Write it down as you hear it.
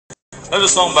There's a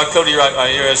song by Cody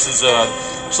right here. This is a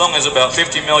song has about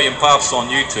 50 million pops on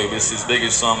YouTube. It's his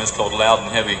biggest song. It's called Loud and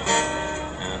Heavy.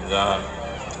 And I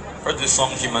heard this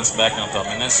song a few months back and I thought,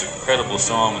 man, that's an incredible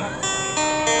song. And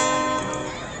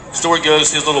the story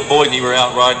goes, his little boy and he were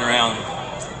out riding around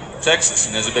Texas,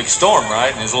 and there's a big storm,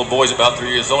 right? And his little boy's about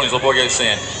 3 years old, and his little boy goes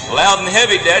saying, "Loud and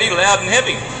heavy, Daddy, loud and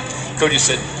heavy." Cody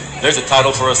said, "There's a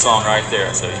title for a song right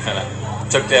there." So he kind of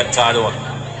took that title. And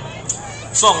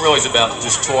the song really is about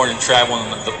just touring and traveling,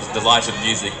 the life of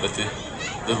music, but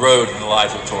the road and the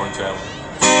life of touring and traveling.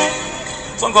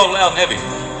 A song called Loud and Heavy.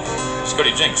 It's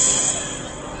Cody Jinks.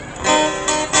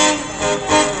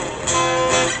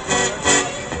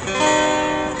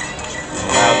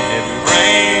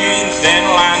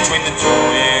 Between the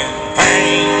joy and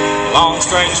pain, long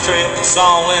strange trip, it's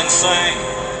all insane.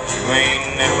 You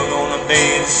ain't never gonna be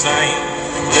the same.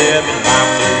 Living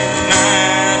life through the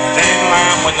night, thin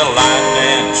line when the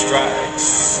lightning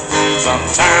strikes.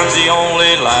 Sometimes the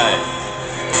only light,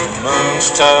 the moon's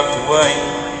tucked away.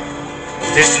 The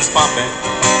piston's pumping,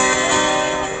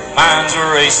 minds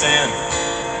are racing.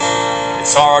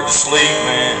 It's hard to sleep,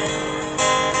 man,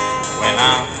 when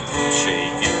I'm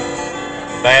shaking.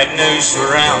 Bad news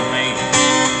surround me.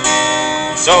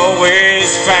 It's always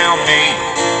found me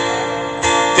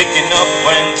picking up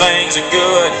when things are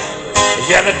good.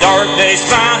 Yeah, the dark days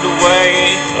find a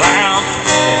way. Loud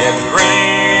and heavy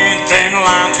rain, thin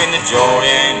line between the joy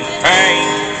and pain.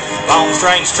 Long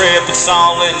strange trip, it's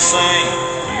all insane.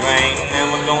 You ain't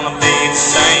never gonna be the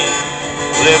same.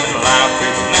 Living life through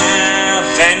the night,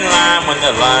 thin line when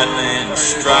the lightning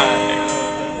strikes.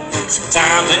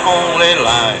 Sometimes the only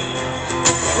light,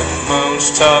 when the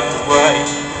moon's tucked away.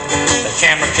 The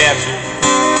camera captured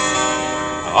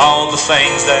all the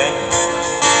things that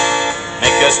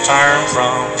make us turn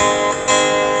from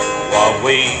what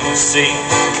we see.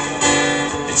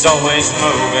 It's always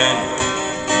moving,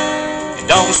 it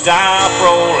don't stop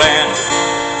rolling.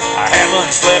 I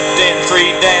haven't slept in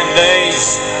 3 damn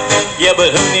days. Yeah,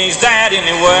 but who needs that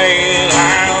anyway?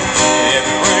 Loud,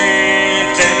 heavy rain,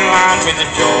 thin line between the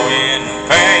joy and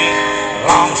pain.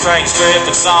 Long strange trip,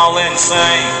 it's all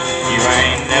insane. You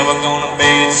ain't never gonna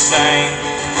be the same.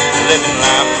 Living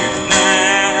life through the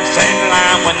night, thin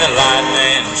line when the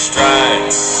lightning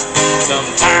strikes.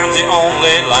 Sometimes the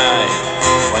only light,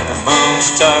 when the moon's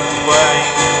tucked away.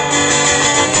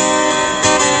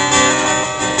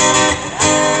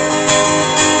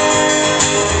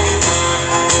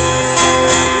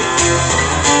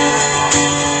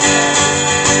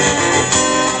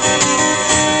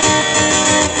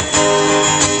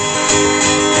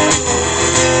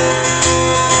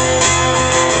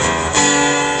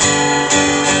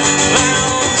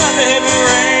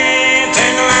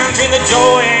 The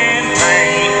joy and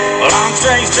pain, a long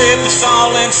strange trip, it's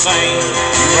all insane.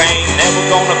 You ain't never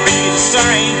gonna be the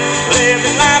same.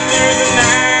 Living life through the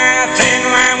night, thin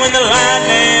line when the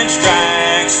lightning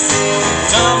strikes.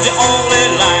 Comes the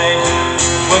only light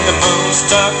when the moon's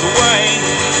tucked away.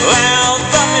 Loud,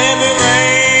 thunder, heavy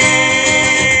rain.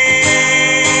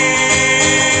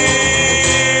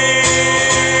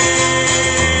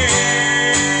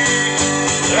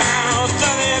 Loud,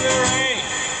 thunder, heavy rain.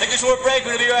 Take a short break.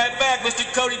 We'll be right back. Mr.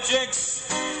 Cody Jinks,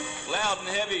 Loud and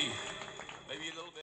Heavy.